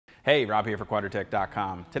Hey, Rob here for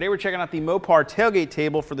Quadratec.com. Today we're checking out the Mopar Tailgate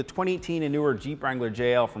Table for the 2018 and newer Jeep Wrangler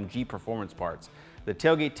JL from Jeep Performance Parts. The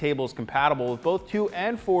tailgate table is compatible with both 2-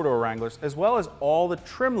 and 4-door Wranglers, as well as all the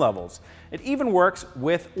trim levels. It even works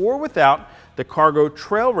with or without the cargo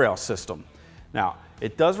trail rail system. Now,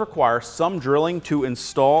 it does require some drilling to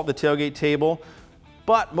install the tailgate table,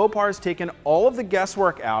 but Mopar has taken all of the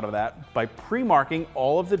guesswork out of that by pre-marking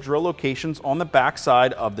all of the drill locations on the back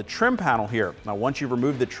side of the trim panel here. Now, once you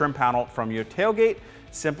remove the trim panel from your tailgate,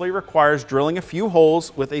 simply requires drilling a few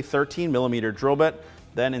holes with a 13mm drill bit,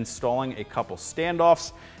 then installing a couple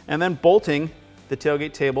standoffs, and then bolting the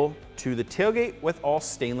tailgate table to the tailgate with all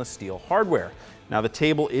stainless steel hardware. Now, the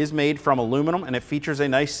table is made from aluminum and it features a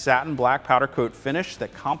nice satin black powder coat finish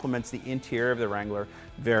that complements the interior of the Wrangler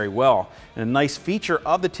very well. And a nice feature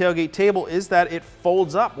of the tailgate table is that it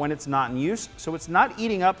folds up when it's not in use, so it's not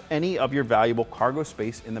eating up any of your valuable cargo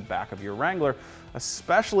space in the back of your Wrangler,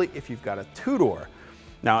 especially if you've got a 2-door.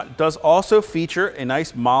 Now, it does also feature a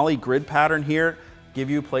nice M.O.L.E grid pattern here, give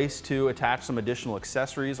you a place to attach some additional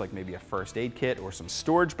accessories like maybe a first aid kit or some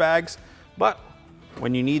storage bags. But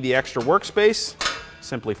when you need the extra workspace,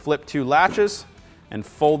 simply flip 2 latches and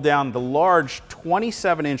fold down the large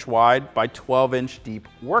 27-inch wide by 12-inch deep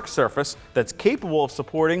work surface that's capable of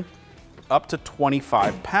supporting up to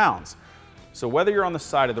 25 pounds. So whether you're on the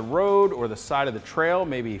side of the road or the side of the trail,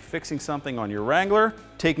 maybe fixing something on your Wrangler,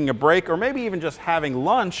 taking a break, or maybe even just having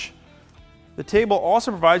lunch, the table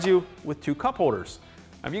also provides you with 2 cup holders.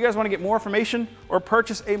 Now, if you guys want to get more information or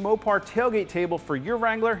purchase a Mopar tailgate table for your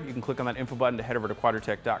Wrangler, you can click on that info button to head over to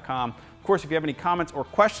Quadratec.com. Of course, if you have any comments or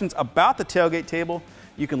questions about the tailgate table,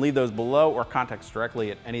 you can leave those below or contact us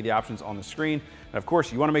directly at any of the options on the screen. And of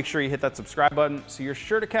course, you want to make sure you hit that subscribe button so you're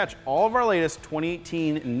sure to catch all of our latest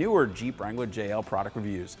 2018 and newer Jeep Wrangler JL product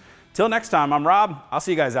reviews. Till next time, I'm Rob. I'll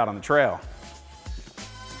see you guys out on the trail.